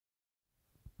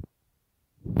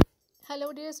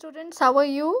Hello dear students, how are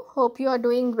you? Hope you are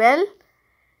doing well.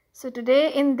 So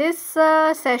today in this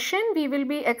session we will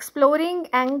be exploring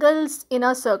angles in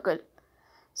a circle.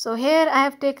 So here I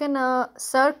have taken a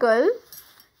circle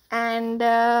and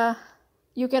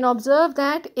you can observe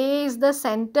that A is the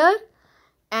center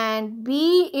and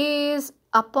B is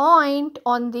a point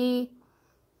on the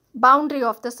boundary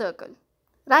of the circle,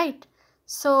 right?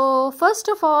 So first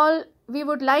of all we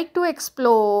would like to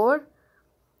explore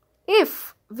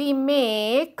if we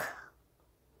make,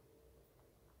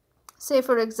 say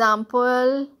for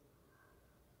example,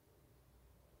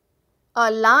 a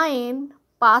line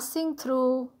passing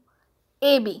through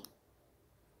AB.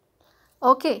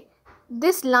 Okay,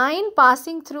 this line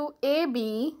passing through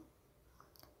AB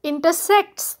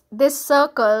intersects this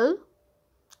circle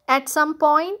at some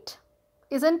point,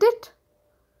 isn't it?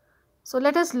 So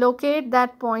let us locate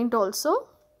that point also.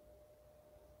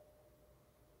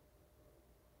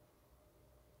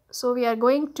 So we are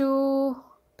going to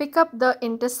pick up the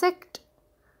intersect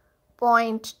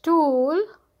point tool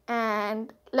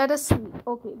and let us see.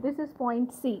 Okay, this is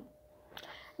point C.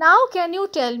 Now can you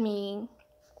tell me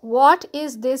what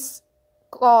is this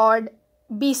chord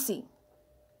BC?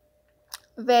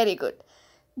 Very good.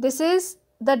 This is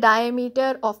the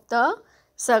diameter of the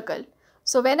circle.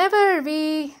 So whenever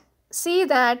we see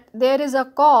that there is a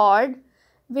chord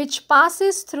which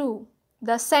passes through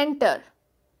the center,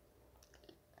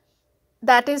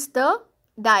 that is the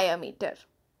diameter.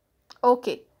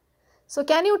 Okay. So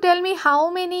can you tell me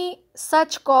how many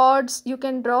such chords you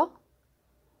can draw?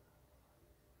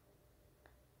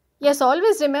 Yes,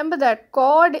 always remember that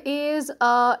chord is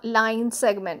a line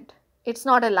segment. It's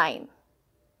not a line,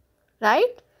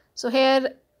 right? So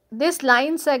here this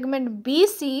line segment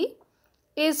BC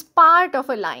is part of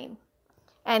a line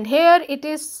and here it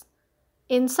is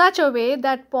in such a way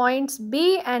that points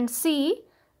B and C,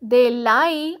 they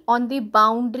lie on the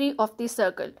boundary of the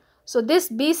circle. So this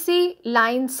BC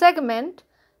line segment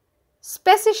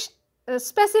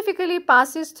specifically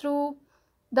passes through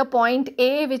the point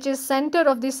A, which is center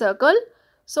of the circle.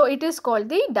 So it is called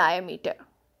the diameter,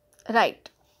 right?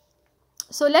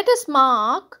 So let us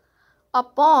mark a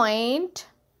point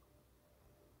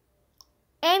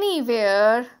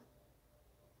anywhere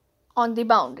on the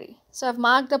boundary. So I have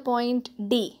marked the point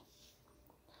D.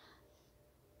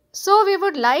 So we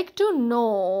would like to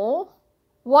know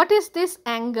what is this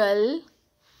angle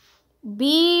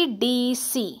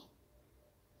BDC.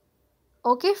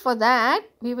 Okay, for that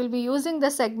we will be using the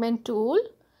segment tool.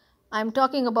 I am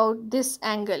talking about this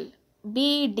angle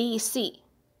BDC.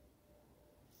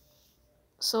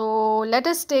 So let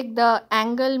us take the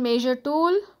angle measure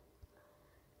tool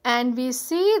and we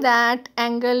see that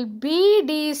angle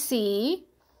BDC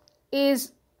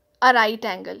is a right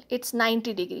angle. It's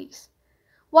 90 degrees.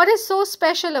 What is so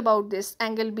special about this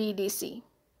angle BDC?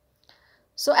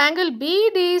 So angle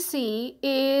BDC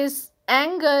is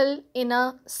angle in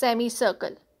a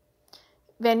semicircle.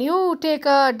 When you take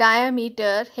a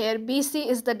diameter, here BC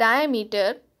is the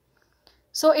diameter,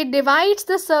 so it divides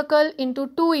the circle into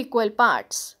two equal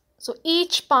parts. So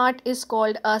each part is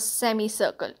called a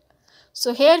semicircle.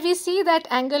 So here we see that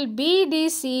angle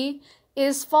BDC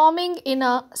is forming in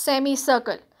a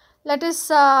semicircle. Let us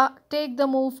take the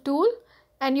move tool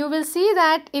and you will see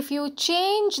that if you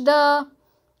change the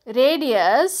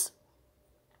radius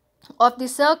of the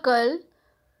circle,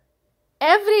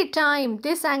 every time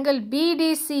this angle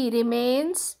BDC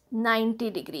remains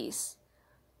 90 degrees.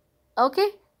 Okay,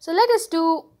 so let us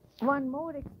do one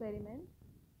more experiment.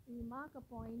 We mark a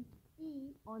point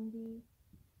E on the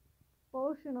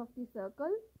portion of the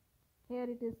circle. Here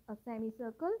it is a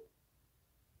semicircle.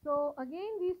 So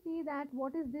again we see that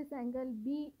what is this angle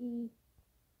BEC.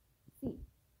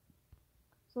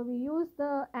 So we use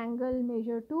the angle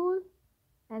measure tool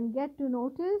and get to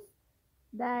notice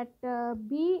that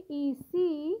BEC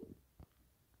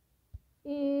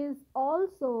is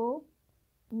also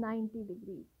 90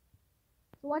 degrees.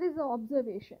 So what is the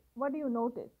observation? What do you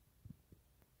notice?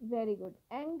 Very good.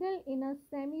 Angle in a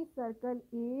semicircle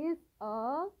is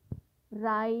a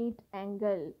right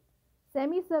angle.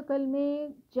 Semicircle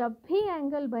में जब भी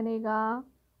angle बनेगा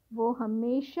वो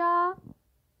हमेशा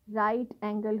right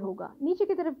angle होगा. नीचे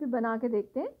की तरफ भी बना के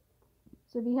देखते हैं.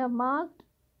 So we have marked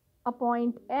a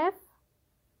point F.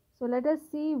 So let us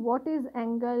see what is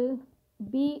angle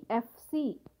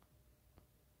BFC.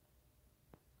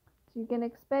 So you can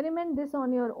experiment this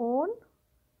on your own.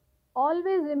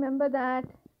 Always remember that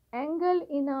angle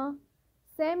in a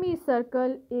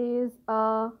semicircle is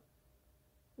a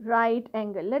right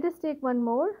angle. Let us take one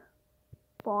more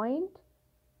point.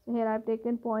 So here I have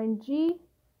taken point G.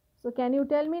 So can you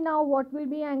tell me now what will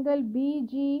be angle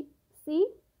BGC?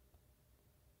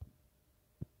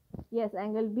 Yes,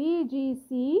 angle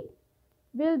BGC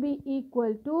will be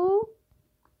equal to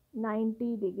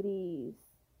 90 degrees.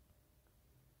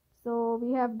 So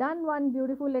we have done one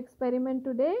beautiful experiment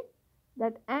today,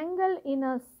 that angle in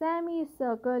a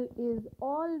semicircle is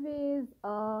always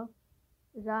a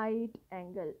right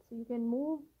angle. So you can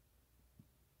move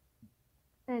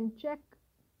and check.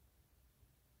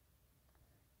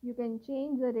 You can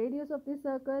change the radius of the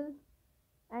circle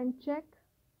and check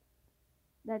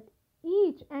that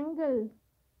each angle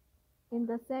in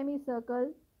the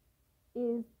semicircle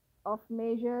is of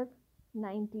measure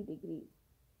 90 degrees,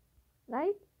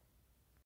 right?